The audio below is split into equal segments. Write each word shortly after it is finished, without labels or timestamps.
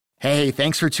Hey,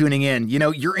 thanks for tuning in.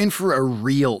 You're in for a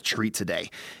real treat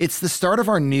today. It's the start of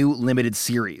our new limited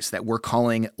series that we're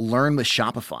calling Learn with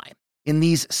Shopify. In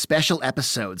these special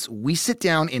episodes, we sit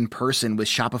down in person with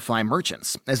Shopify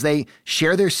merchants as they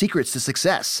share their secrets to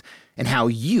success and how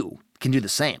you can do the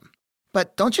same.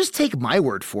 But don't just take my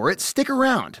word for it. Stick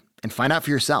around and find out for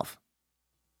yourself.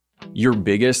 Your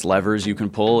biggest levers you can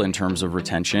pull in terms of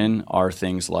retention are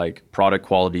things like product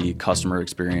quality, customer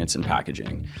experience, and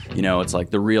packaging. It's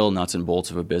like the real nuts and bolts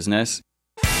of a business.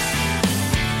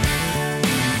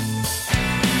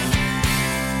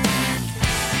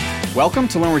 Welcome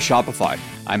to Learn with Shopify.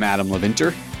 I'm Adam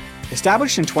Levinter.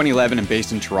 Established in 2011 and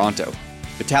based in Toronto,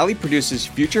 Vitali produces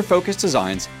future-focused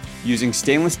designs using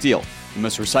stainless steel, the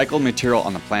most recycled material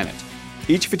on the planet.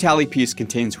 Each Vitali piece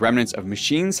contains remnants of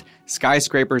machines,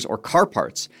 skyscrapers, or car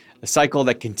parts, a cycle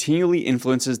that continually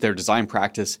influences their design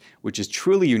practice, which is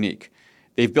truly unique.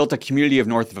 They've built a community of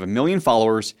north of 1 million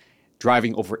followers,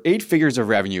 driving over 8 figures of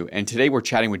revenue, and today we're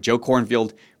chatting with Joe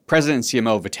Kornfield, President and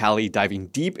CMO of Vitali, diving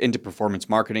deep into performance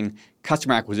marketing,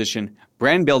 customer acquisition,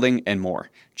 brand building, and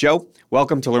more. Joe,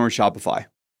 welcome to Learn with Shopify.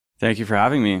 Thank you for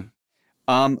having me.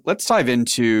 Let's dive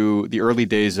into the early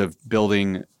days of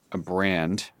building a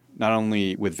brand, not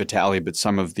only with Vitali, but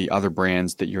some of the other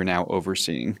brands that you're now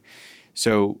overseeing.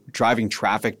 So driving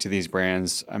traffic to these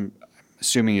brands, I'm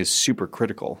assuming, is super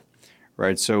critical,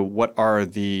 right? So what are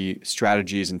the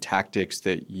strategies and tactics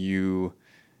that you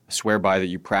swear by, that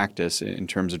you practice in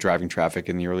terms of driving traffic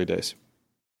in the early days?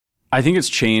 I think it's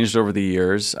changed over the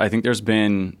years. I think there's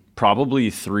been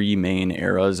probably 3 main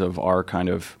eras of our kind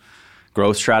of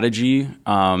growth strategy.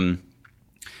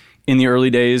 In the early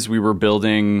days, we were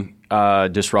building a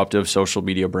disruptive social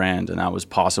media brand, and that was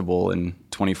possible in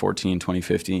 2014,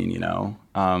 2015,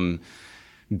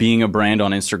 Being a brand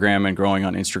on Instagram and growing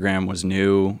on Instagram was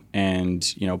new,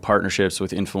 and, partnerships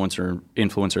with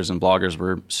influencers and bloggers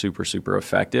were super, super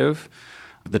effective.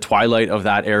 The twilight of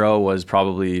that era was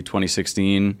probably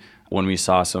 2016 when we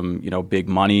saw some, big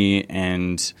money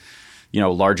and,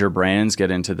 larger brands get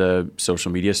into the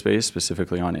social media space,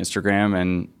 specifically on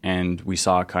Instagram. And we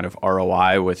saw kind of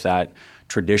ROI with that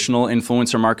traditional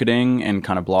influencer marketing and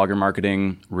kind of blogger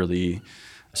marketing really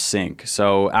sink.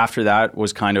 So after that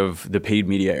was kind of the paid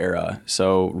media era.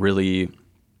 So really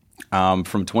from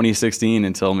 2016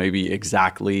 until maybe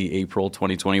exactly April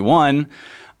 2021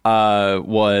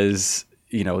 was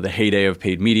the heyday of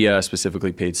paid media,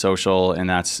 specifically paid social, and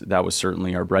that was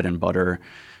certainly our bread and butter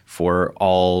for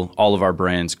all of our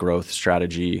brands' growth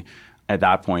strategy at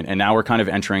that point. And now we're kind of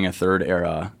entering a third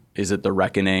era. Is it the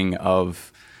reckoning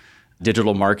of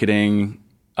digital marketing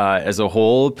as a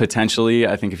whole? Potentially.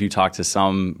 I think if you talk to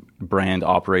some brand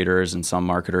operators and some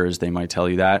marketers, they might tell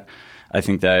you that. I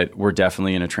think that we're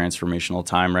definitely in a transformational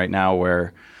time right now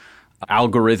where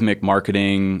algorithmic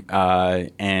marketing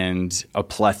and a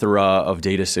plethora of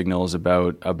data signals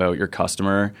about your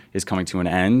customer is coming to an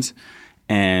end.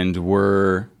 And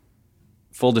we're,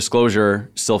 full disclosure,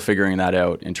 still figuring that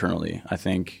out internally. I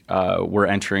think we're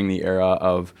entering the era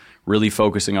of really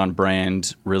focusing on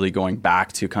brand, really going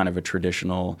back to kind of a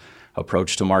traditional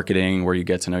approach to marketing where you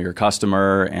get to know your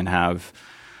customer and have,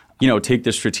 take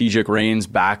the strategic reins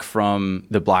back from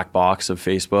the black box of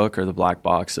Facebook or the black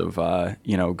box of,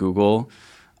 Google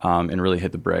and really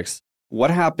hit the bricks.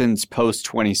 What happens post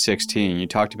 2016? You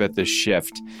talked about this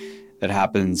shift that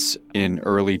happens in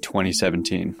early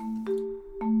 2017.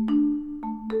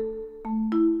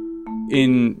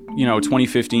 In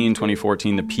 2015,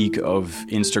 2014, the peak of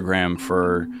Instagram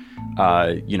for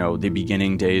the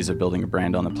beginning days of building a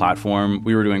brand on the platform,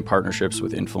 we were doing partnerships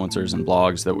with influencers and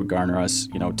blogs that would garner us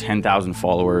 10,000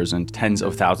 followers and tens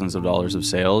of thousands of dollars of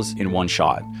sales in one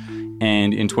shot.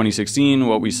 And in 2016,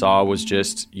 what we saw was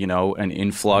just an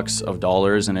influx of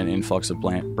dollars and an influx of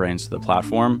brands to the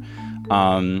platform,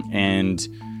 and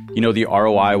the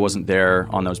ROI wasn't there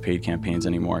on those paid campaigns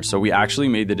anymore. So we actually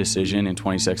made the decision in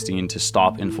 2016 to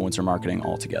stop influencer marketing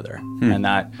altogether. And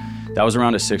that was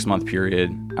around a 6-month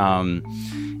period.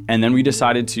 And then we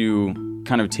decided to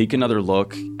kind of take another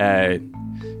look at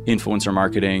influencer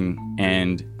marketing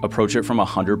and approach it from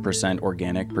 100%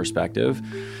 organic perspective.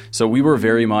 So we were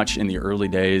very much in the early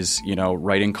days,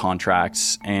 writing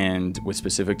contracts and with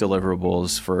specific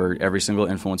deliverables for every single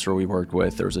influencer we worked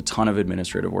with. There was a ton of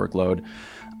administrative workload.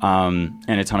 And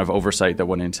a ton of oversight that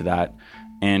went into that.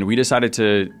 And we decided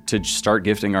to start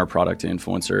gifting our product to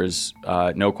influencers,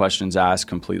 no questions asked,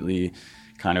 completely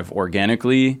kind of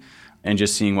organically, and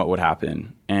just seeing what would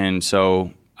happen. And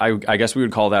so I guess we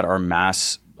would call that our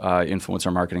mass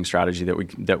influencer marketing strategy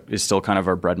that is still kind of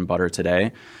our bread and butter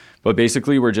today. But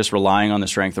basically, we're just relying on the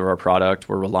strength of our product.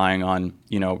 We're relying on,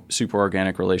 super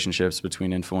organic relationships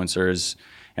between influencers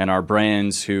and our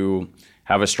brands who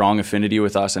have a strong affinity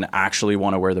with us and actually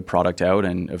want to wear the product out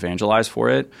and evangelize for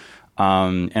it.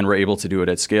 And we're able to do it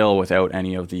at scale without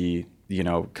any of the,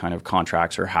 kind of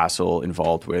contracts or hassle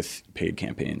involved with paid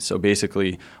campaigns. So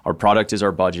basically, our product is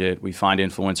our budget. We find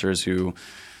influencers who,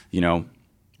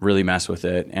 really mess with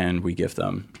it, and we gift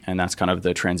them. And that's kind of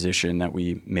the transition that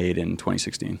we made in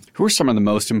 2016. Who are some of the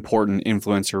most important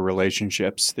influencer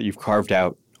relationships that you've carved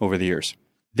out over the years?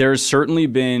 There's certainly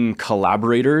been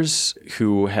collaborators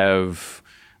who have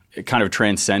kind of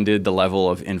transcended the level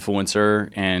of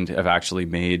influencer and have actually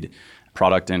made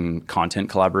product and content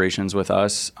collaborations with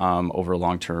us over a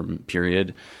long-term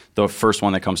period. The first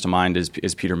one that comes to mind is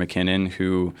Peter McKinnon,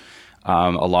 who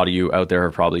a lot of you out there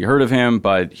have probably heard of him,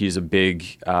 but he's a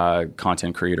big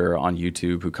content creator on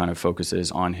YouTube who kind of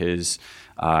focuses on his,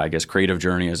 creative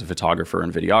journey as a photographer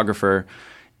and videographer.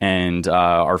 And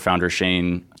our founder,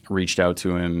 Shane, reached out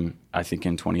to him, I think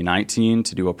in 2019,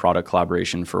 to do a product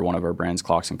collaboration for one of our brands,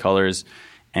 Clocks and Colors.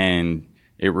 And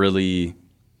it really,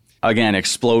 again,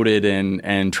 exploded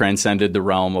and transcended the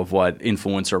realm of what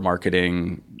influencer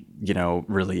marketing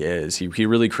really is. He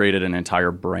really created an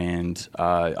entire brand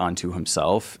onto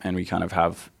himself, and we kind of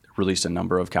have released a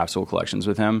number of capsule collections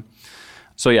with him.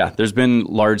 So yeah, there's been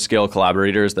large-scale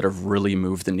collaborators that have really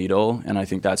moved the needle, and I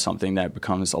think that's something that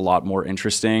becomes a lot more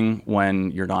interesting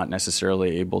when you're not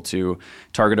necessarily able to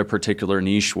target a particular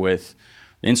niche with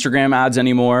Instagram ads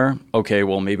anymore. Okay,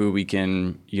 well, maybe we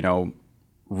can,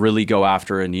 really go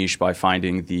after a niche by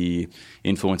finding the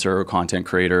influencer or content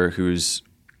creator who's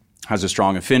has a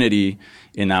strong affinity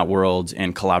in that world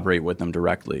and collaborate with them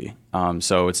directly.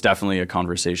 So it's definitely a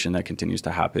conversation that continues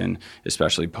to happen,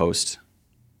 especially post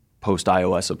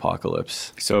iOS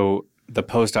apocalypse. So the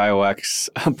post iOS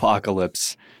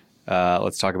apocalypse,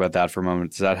 let's talk about that for a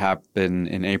moment. Does that happen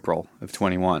in April of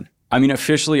 21? I mean,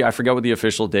 officially, I forget what the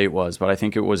official date was, but I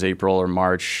think it was April or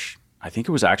March. I think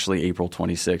it was actually April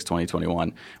 26,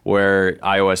 2021, where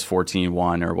iOS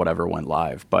 14.1 or whatever went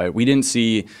live. But we didn't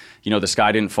see, the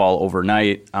sky didn't fall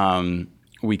overnight.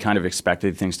 We kind of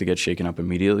expected things to get shaken up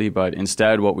immediately, but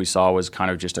instead what we saw was kind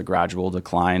of just a gradual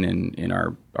decline in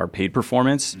our paid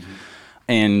performance. Mm-hmm.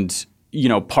 And,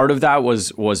 part of that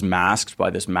was masked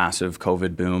by this massive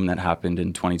COVID boom that happened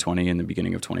in 2020 and the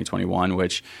beginning of 2021,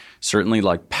 which certainly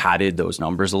padded those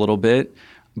numbers a little bit.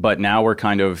 But now we're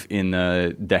kind of in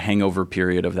the hangover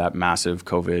period of that massive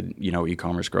COVID,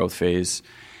 e-commerce growth phase.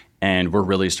 And we're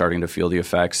really starting to feel the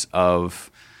effects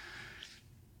of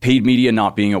paid media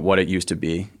not being at what it used to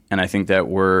be. And I think that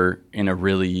we're in a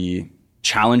really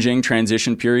challenging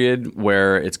transition period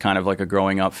where it's kind of like a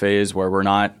growing up phase where we're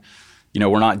not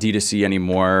D2C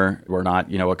anymore. We're not,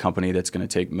 a company that's going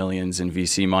to take millions in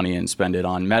VC money and spend it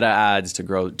on meta ads to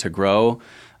grow.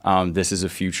 This is a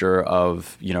future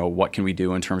of, what can we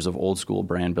do in terms of old school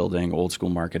brand building, old school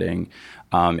marketing,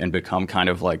 and become kind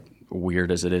of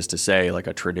weird as it is to say,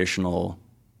 a traditional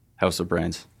house of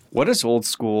brands. What does old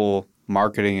school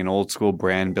marketing and old school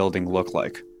brand building look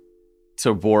like?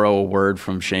 To borrow a word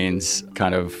from Shane's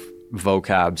kind of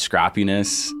vocab,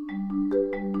 scrappiness.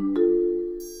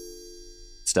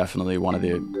 It's definitely one of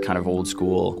the kind of old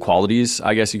school qualities,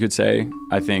 I guess you could say.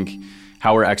 I think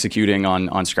how we're executing on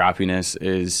scrappiness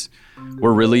is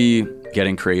we're really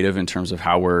getting creative in terms of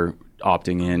how we're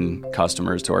opting in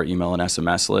customers to our email and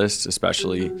SMS lists,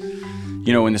 especially,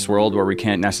 in this world where we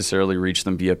can't necessarily reach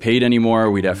them via paid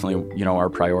anymore. We definitely, are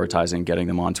prioritizing getting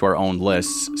them onto our own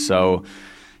lists. So,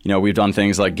 we've done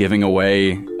things like giving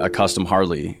away a custom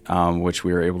Harley, which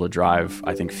we were able to drive,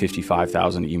 I think,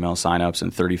 55,000 email signups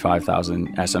and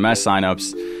 35,000 SMS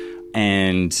signups.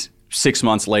 And 6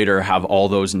 months later, have all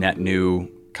those net new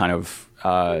kind of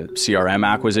CRM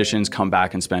acquisitions come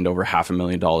back and spend over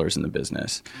 $500,000 in the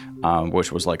business,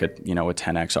 which was a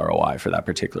 10x ROI for that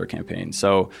particular campaign.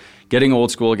 So getting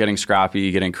old school, getting scrappy,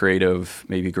 getting creative,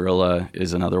 maybe guerrilla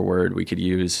is another word we could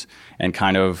use, and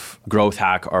kind of growth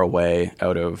hack our way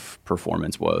out of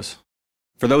performance woes.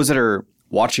 For those that are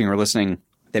watching or listening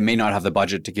that may not have the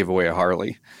budget to give away a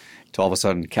Harley, to all of a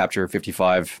sudden capture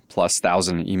 55,000+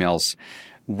 emails,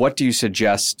 what do you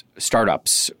suggest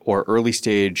startups or early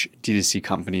stage D2C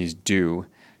companies do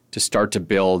to start to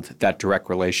build that direct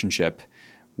relationship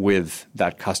with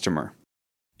that customer?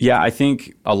 Yeah, I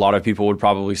think a lot of people would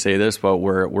probably say this, but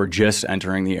we're just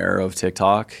entering the era of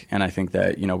TikTok. And I think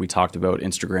that, we talked about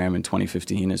Instagram in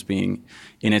 2015 as being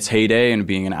in its heyday and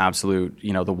being an absolute,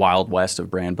 the wild west of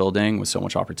brand building with so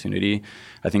much opportunity.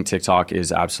 I think TikTok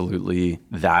is absolutely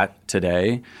that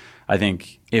today. I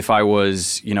think if I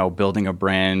was, building a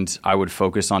brand, I would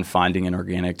focus on finding an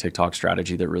organic TikTok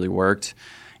strategy that really worked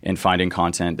and finding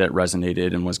content that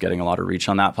resonated and was getting a lot of reach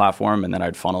on that platform. And then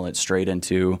I'd funnel it straight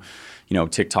into,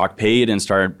 TikTok paid and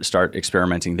start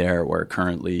experimenting there, where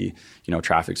currently,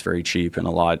 traffic's very cheap and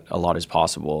a lot is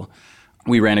possible.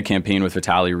 We ran a campaign with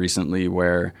Vitaly recently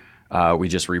where we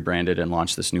just rebranded and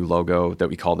launched this new logo that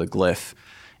we call the Glyph.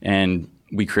 And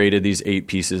we created these 8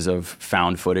 pieces of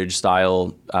found footage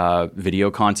style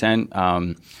video content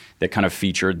that kind of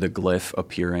featured the glyph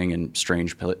appearing in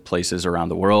strange places around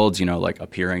the world, like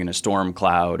appearing in a storm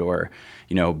cloud or,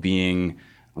 being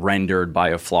rendered by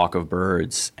a flock of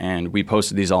birds. And we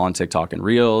posted these all on TikTok and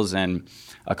Reels, and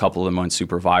a couple of them went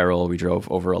super viral. We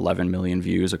drove over 11 million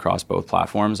views across both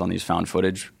platforms on these found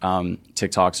footage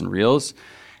TikToks and Reels.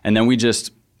 And then we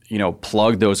just,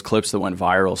 plugged those clips that went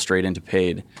viral straight into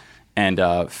paid. And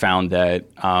found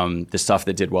that the stuff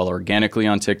that did well organically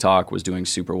on TikTok was doing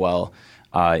super well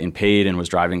in paid and was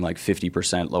driving like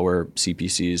 50% lower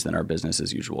CPCs than our business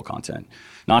as usual content.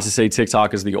 Not to say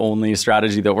TikTok is the only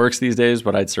strategy that works these days,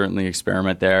 but I'd certainly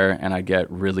experiment there, and I get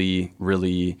really,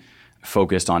 really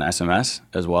focused on SMS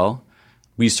as well.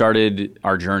 We started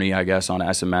our journey, I guess, on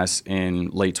SMS in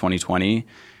late 2020.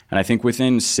 And I think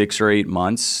within 6 or 8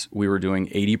 months, we were doing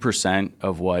 80%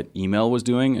 of what email was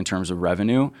doing in terms of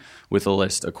revenue with a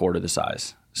list a quarter the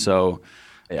size. So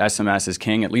SMS is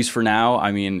king, at least for now.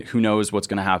 I mean, who knows what's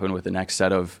going to happen with the next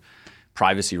set of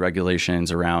privacy regulations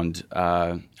around,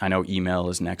 I know email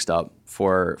is next up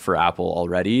for Apple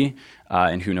already,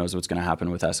 and who knows what's going to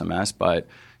happen with SMS, but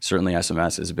certainly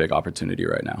SMS is a big opportunity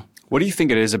right now. What do you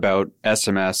think it is about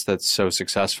SMS that's so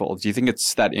successful? Do you think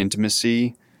it's that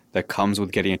intimacy that comes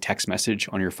with getting a text message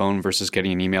on your phone versus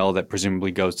getting an email that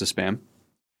presumably goes to spam?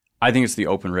 I think it's the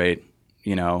open rate.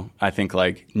 I think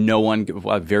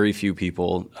very few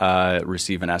people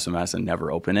receive an SMS and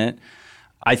never open it.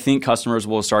 I think customers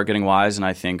will start getting wise, and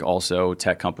I think also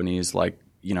tech companies like,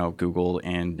 Google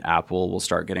and Apple will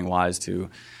start getting wise to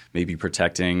maybe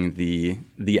protecting the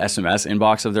SMS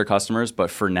inbox of their customers.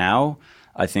 But for now,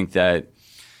 I think that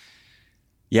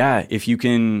if you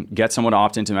can get someone to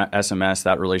opt into SMS,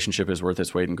 that relationship is worth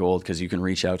its weight in gold because you can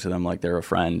reach out to them like they're a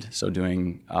friend. So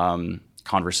doing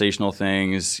conversational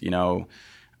things,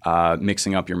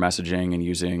 mixing up your messaging and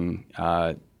using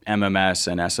MMS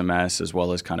and SMS as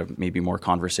well as kind of maybe more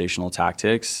conversational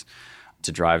tactics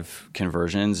to drive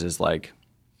conversions is like,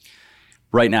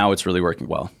 right now it's really working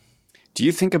well. Do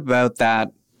you think about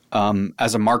that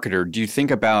as a marketer? Do you think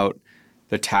about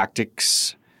the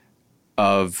tactics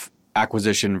of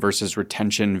acquisition versus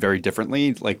retention very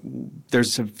differently? Like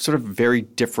there's a sort of very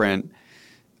different,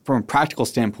 from a practical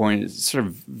standpoint, it's sort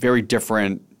of very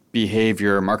different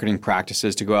behavior, marketing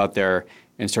practices to go out there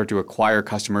and start to acquire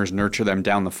customers, nurture them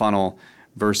down the funnel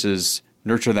versus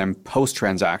nurture them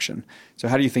post-transaction. So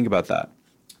how do you think about that?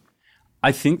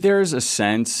 I think there's a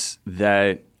sense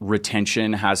that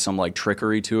retention has some like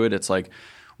trickery to it. It's like,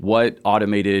 what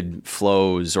automated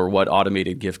flows or what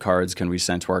automated gift cards can we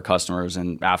send to our customers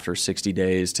and after 60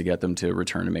 days to get them to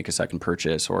return and make a second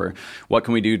purchase? Or what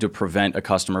can we do to prevent a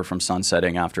customer from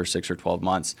sunsetting after 6 or 12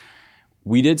 months?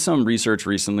 We did some research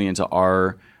recently into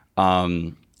our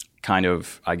kind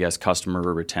of, I guess, customer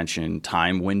retention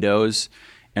time windows.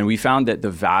 And we found that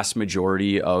the vast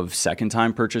majority of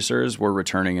second-time purchasers were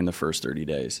returning in the first 30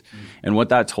 days. And what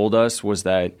that told us was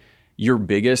that your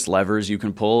biggest levers you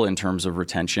can pull in terms of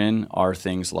retention are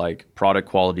things like product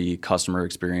quality, customer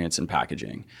experience, and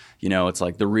packaging. It's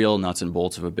like the real nuts and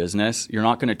bolts of a business. You're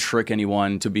not going to trick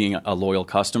anyone to being a loyal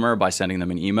customer by sending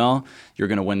them an email. You're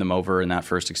going to win them over in that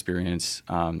first experience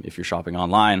if you're shopping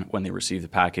online when they receive the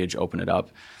package, open it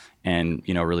up, and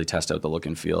really test out the look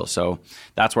and feel. So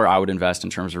that's where I would invest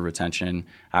in terms of retention.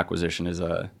 Acquisition is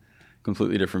a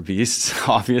completely different beast,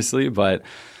 obviously, but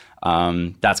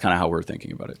that's kind of how we're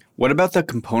thinking about it. What about the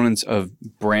components of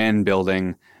brand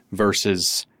building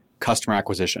versus customer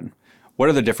acquisition? What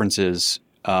are the differences,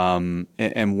 and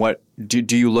what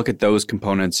do you look at those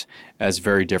components as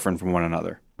very different from one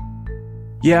another?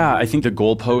 Yeah, I think the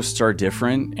goalposts are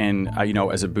different. And,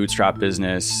 as a bootstrap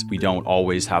business, we don't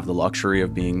always have the luxury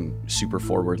of being super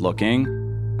forward-looking.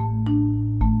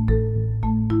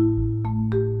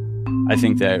 I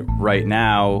think that right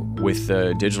now, with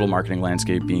the digital marketing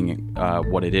landscape being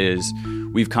what it is,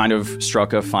 we've kind of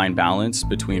struck a fine balance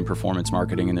between performance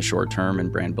marketing in the short term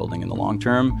and brand building in the long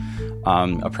term.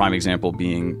 A prime example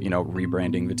being,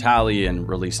 rebranding Vitaly and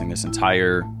releasing this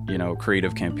entire,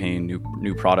 creative campaign,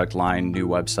 new product line, new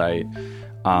website,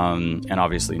 and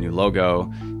obviously new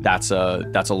logo. That's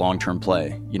a long-term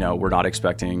play. We're not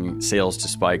expecting sales to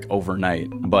spike overnight,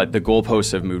 but the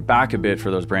goalposts have moved back a bit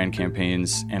for those brand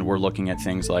campaigns, and we're looking at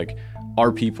things like,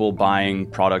 are people buying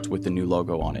product with the new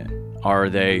logo on it? Are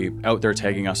they out there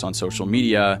tagging us on social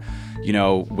media,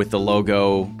 with the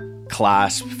logo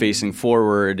clasp facing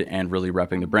forward and really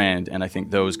repping the brand? And I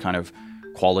think those kind of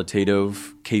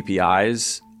qualitative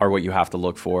KPIs are what you have to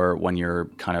look for when you're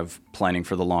kind of planning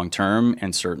for the long term.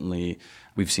 And certainly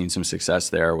we've seen some success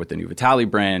there with the new Vitaly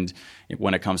brand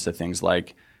when it comes to things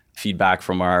like feedback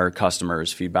from our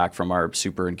customers, feedback from our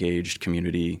super engaged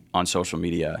community on social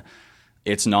media.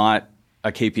 It's not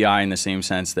a KPI in the same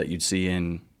sense that you'd see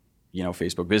in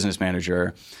Facebook Business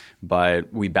Manager,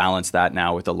 but we balance that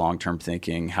now with the long-term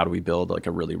thinking. How do we build like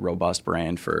a really robust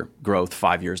brand for growth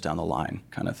 5 years down the line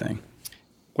kind of thing?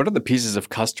 What are the pieces of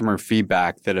customer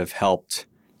feedback that have helped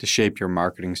to shape your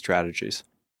marketing strategies?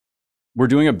 We're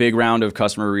doing a big round of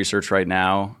customer research right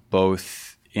now,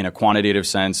 both in a quantitative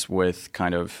sense with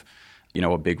kind of,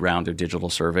 a big round of digital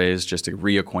surveys just to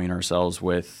reacquaint ourselves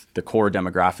with the core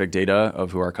demographic data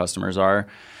of who our customers are,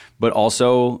 but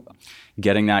also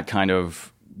getting that kind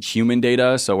of human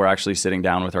data. So we're actually sitting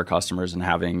down with our customers and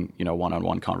having,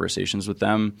 one-on-one conversations with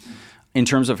them. In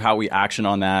terms of how we action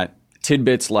on that,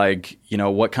 tidbits like,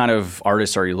 what kind of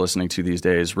artists are you listening to these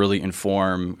days really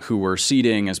inform who we're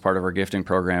seeding as part of our gifting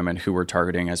program and who we're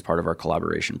targeting as part of our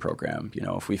collaboration program.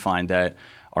 If we find that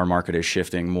our market is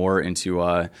shifting more into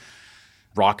a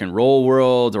rock and roll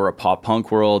world or a pop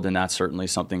punk world, then that's certainly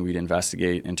something we'd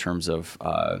investigate in terms of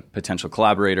potential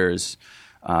collaborators,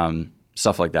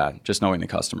 stuff like that, just knowing the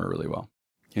customer really well.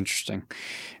 Interesting.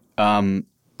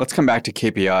 Let's come back to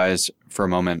KPIs for a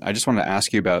moment. I just want to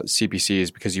ask you about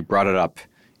CPCs because you brought it up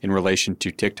in relation to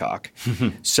TikTok.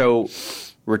 So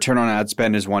return on ad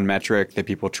spend is one metric that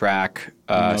people track,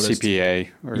 CPA.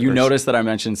 You noticed that I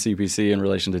mentioned CPC in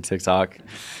relation to TikTok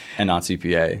and not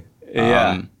CPA.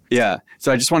 Yeah.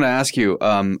 So I just want to ask you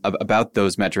about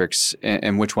those metrics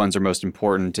and which ones are most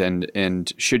important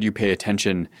and should you pay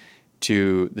attention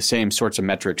to the same sorts of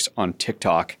metrics on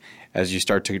TikTok as you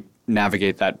start to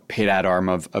navigate that paid ad arm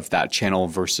of that channel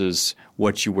versus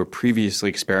what you were previously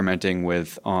experimenting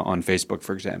with on Facebook,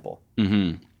 for example?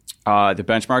 Mm-hmm. The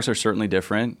benchmarks are certainly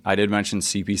different. I did mention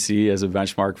CPC as a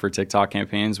benchmark for TikTok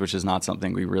campaigns, which is not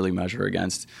something we really measure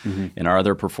against in our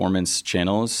other performance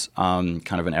channels,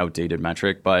 kind of an outdated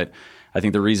metric. But I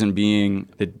think the reason being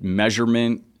the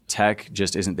measurement tech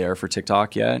just isn't there for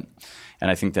TikTok yet. And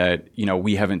I think that,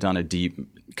 we haven't done a deep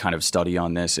kind of study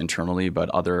on this internally, but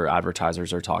other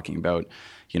advertisers are talking about,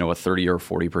 a 30 or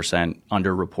 40%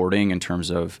 underreporting in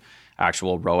terms of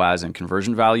actual ROAS and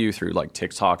conversion value through like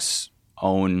TikTok's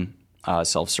own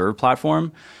self-serve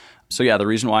platform. So yeah, the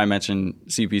reason why I mentioned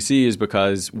CPC is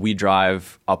because we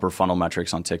drive upper funnel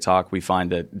metrics on TikTok. We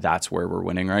find that that's where we're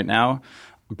winning right now.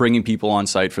 Bringing people on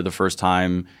site for the first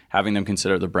time, having them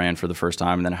consider the brand for the first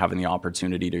time, and then having the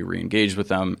opportunity to re-engage with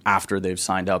them after they've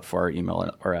signed up for our email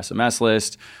or SMS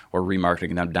list or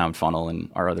remarketing them down funnel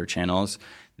in our other channels.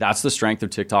 That's the strength of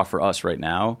TikTok for us right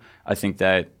now. I think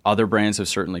that other brands have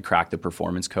certainly cracked the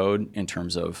performance code in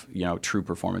terms of, true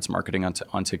performance marketing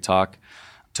on TikTok.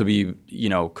 To be,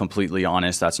 completely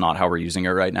honest, that's not how we're using it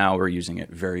right now. We're using it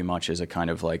very much as a kind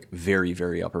of like very,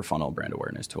 very upper funnel brand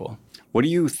awareness tool. What do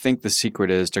you think the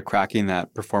secret is to cracking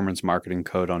that performance marketing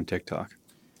code on TikTok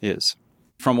is?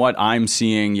 From what I'm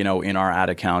seeing, in our ad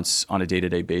accounts on a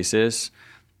day-to-day basis,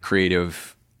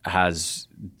 creative has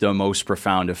the most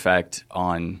profound effect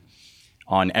on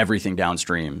everything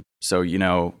downstream. So, you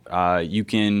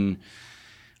can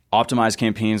optimize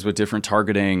campaigns with different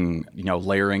targeting,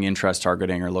 layering interest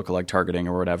targeting or lookalike targeting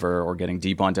or whatever, or getting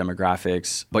deep on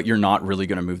demographics, but you're not really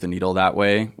going to move the needle that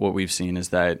way. What we've seen is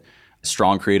that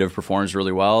strong creative performs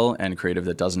really well and creative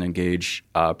that doesn't engage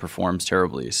performs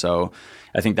terribly. So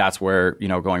I think that's where,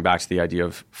 going back to the idea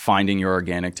of finding your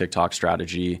organic TikTok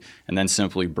strategy and then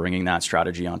simply bringing that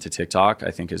strategy onto TikTok,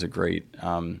 I think is a great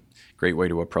way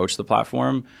to approach the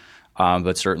platform.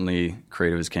 But certainly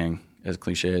creative is king, as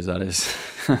cliche as that is.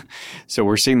 So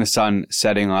we're seeing the sun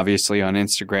setting, obviously, on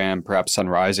Instagram, perhaps sun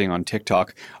rising on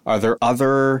TikTok. Are there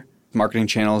other marketing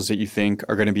channels that you think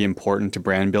are going to be important to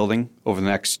brand building over the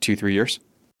next 2-3 years?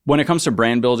 When it comes to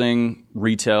brand building,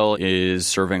 retail is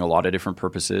serving a lot of different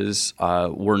purposes.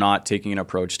 We're not taking an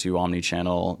approach to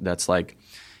omnichannel that's like,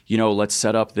 let's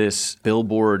set up this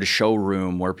billboard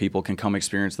showroom where people can come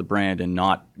experience the brand and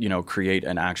not, create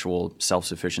an actual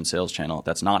self-sufficient sales channel.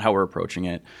 That's not how we're approaching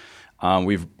it.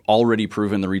 We've already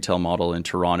proven the retail model in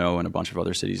Toronto and a bunch of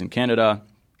other cities in Canada.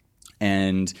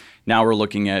 And now we're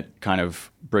looking at kind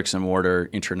of bricks and mortar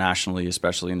internationally,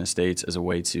 especially in the States, as a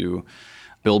way to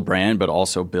build brand, but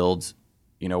also build,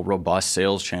 robust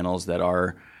sales channels that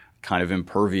are kind of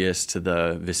impervious to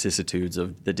the vicissitudes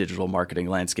of the digital marketing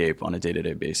landscape on a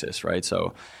day-to-day basis, right?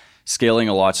 So scaling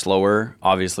a lot slower,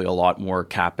 obviously a lot more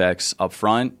CapEx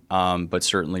upfront, but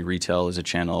certainly retail is a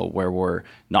channel where we're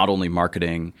not only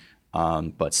marketing,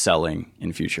 but selling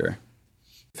in future.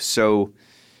 So,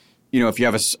 if you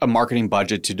have a marketing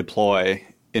budget to deploy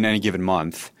in any given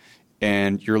month,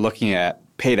 and you're looking at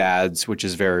paid ads, which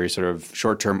is very sort of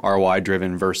short-term ROI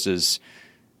driven versus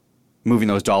moving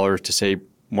those dollars to, say,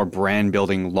 more brand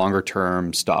building, longer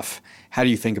term stuff. How do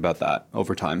you think about that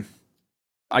over time?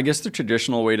 I guess the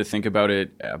traditional way to think about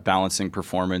it, balancing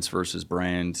performance versus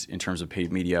brand in terms of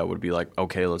paid media would be like,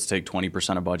 okay, let's take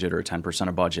 20% of budget or 10%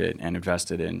 of budget and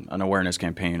invest it in an awareness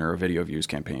campaign or a video views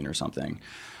campaign or something.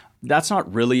 That's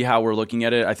not really how we're looking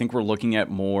at it. I think we're looking at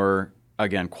more,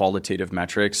 again, qualitative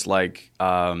metrics like,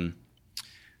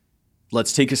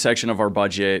 let's take a section of our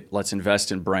budget, let's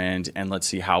invest in brand, and let's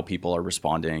see how people are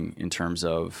responding in terms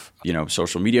of,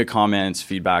 social media comments,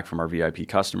 feedback from our VIP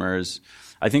customers.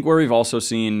 I think where we've also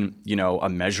seen, a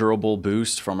measurable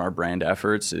boost from our brand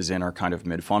efforts is in our kind of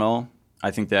mid-funnel. I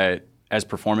think that as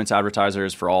performance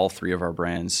advertisers for all three of our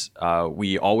brands,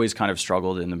 we always kind of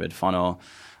struggled in the mid-funnel.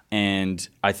 And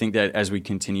I think that as we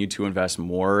continue to invest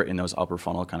more in those upper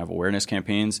funnel kind of awareness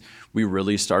campaigns, we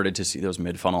really started to see those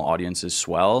mid-funnel audiences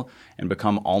swell and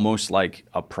become almost like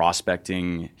a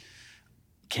prospecting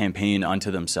campaign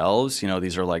unto themselves.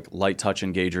 These are like light touch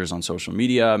engagers on social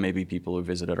media, maybe people who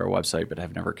visited our website but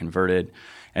have never converted.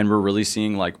 And we're really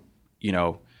seeing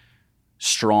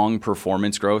strong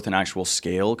performance growth and actual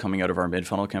scale coming out of our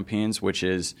mid-funnel campaigns, which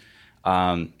is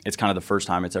it's kind of the first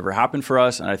time it's ever happened for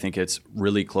us. And I think it's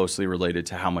really closely related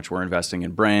to how much we're investing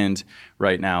in brand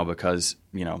right now because,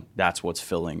 that's what's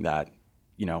filling that,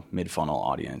 mid-funnel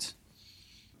audience.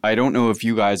 I don't know if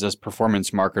you guys as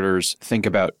performance marketers think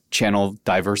about channel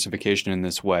diversification in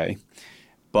this way.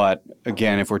 But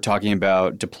again, if we're talking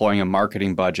about deploying a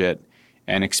marketing budget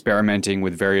and experimenting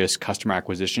with various customer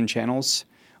acquisition channels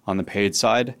on the paid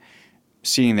side,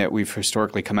 seeing that we've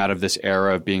historically come out of this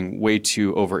era of being way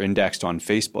too over-indexed on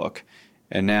Facebook,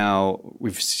 and now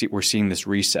we're seeing this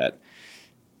reset.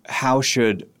 How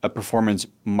should a performance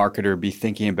marketer be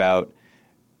thinking about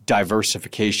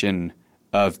diversification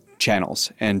of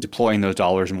channels and deploying those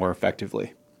dollars more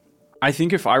effectively? I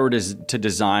think if I were to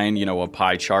design, a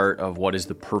pie chart of what is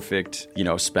the perfect,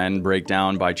 spend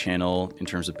breakdown by channel in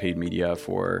terms of paid media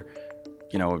for,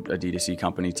 a D2C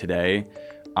company today,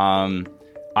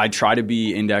 I try to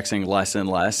be indexing less and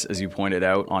less, as you pointed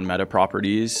out, on meta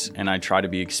properties, and I try to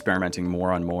be experimenting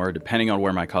more and more, depending on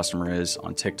where my customer is,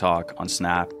 on TikTok, on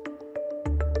Snap.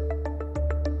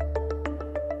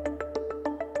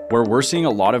 Where we're seeing a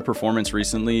lot of performance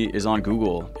recently is on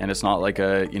Google, and it's not like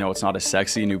it's not a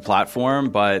sexy new platform,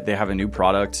 but they have a new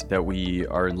product that we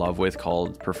are in love with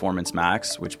called Performance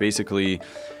Max, which basically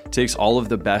takes all of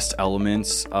the best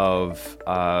elements of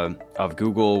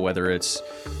Google, whether it's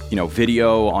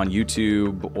video on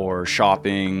YouTube or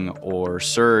shopping or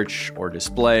search or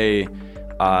display,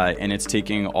 and it's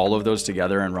taking all of those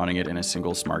together and running it in a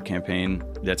single smart campaign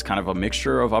that's kind of a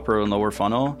mixture of upper and lower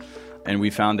funnel. And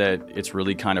we found that it's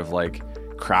really kind of like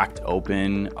cracked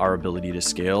open our ability to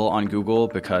scale on Google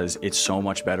because it's so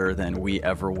much better than we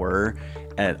ever were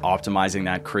at optimizing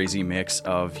that crazy mix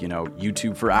of,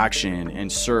 YouTube for action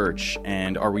and search,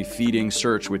 and are we feeding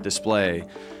search with display?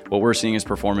 What we're seeing is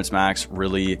Performance Max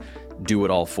really do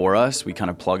it all for us. We kind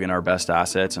of plug in our best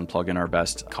assets and plug in our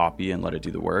best copy and let it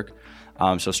do the work.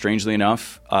 So strangely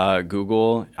enough,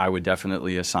 Google, I would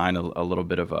definitely assign a little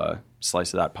bit of a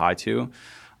slice of that pie to.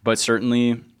 But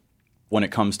certainly when it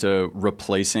comes to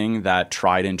replacing that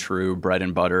tried and true bread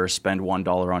and butter, spend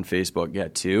 $1 on Facebook,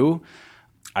 get 2,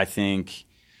 I think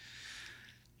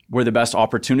where the best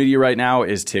opportunity right now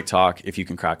is TikTok if you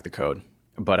can crack the code.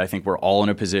 But I think we're all in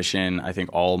a position, I think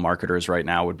all marketers right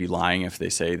now would be lying if they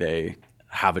say they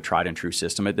have a tried and true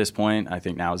system at this point. I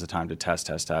think now is the time to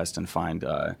test and find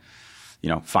a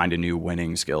new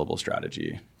winning scalable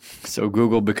strategy. So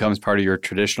Google becomes part of your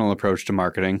traditional approach to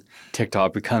marketing.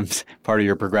 TikTok becomes part of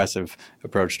your progressive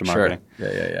approach to marketing. Sure.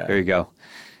 Yeah. There you go.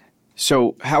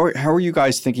 So how are you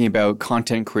guys thinking about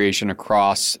content creation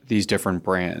across these different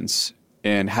brands?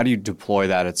 And how do you deploy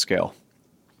that at scale?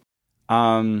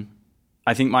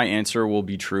 I think my answer will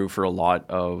be true for a lot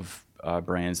of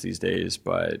brands these days,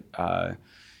 but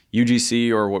UGC,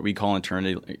 or what we call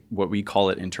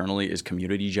it internally, is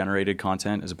community-generated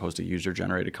content as opposed to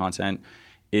user-generated content,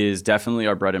 is definitely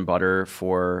our bread and butter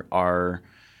for our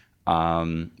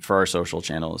for our social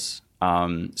channels.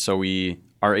 So we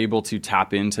are able to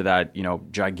tap into that,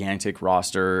 gigantic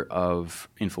roster of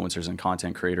influencers and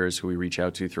content creators who we reach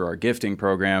out to through our gifting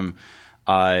program,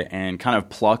 and kind of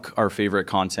pluck our favorite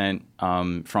content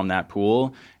from that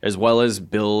pool, as well as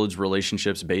build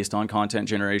relationships based on content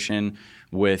generation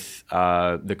with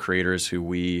the creators who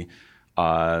we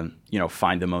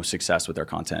find the most success with their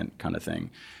content, kind of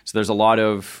thing. So there's a lot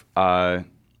of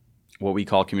what we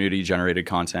call community-generated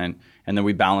content, and then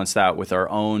we balance that with our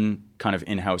own kind of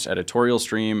in-house editorial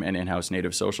stream and in-house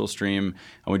native social stream,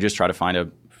 and we just try to find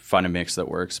a mix that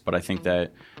works. But I think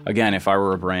that, again, if I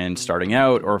were a brand starting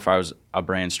out, or if I was a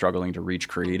brand struggling to reach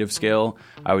creative scale,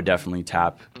 I would definitely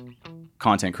tap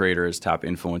content creators, tap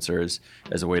influencers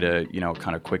as a way to,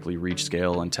 kind of quickly reach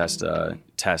scale and test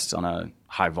on a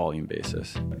high volume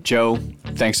basis. Joe,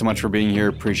 thanks so much for being here.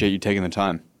 Appreciate you taking the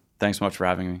time. Thanks so much for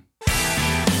having me.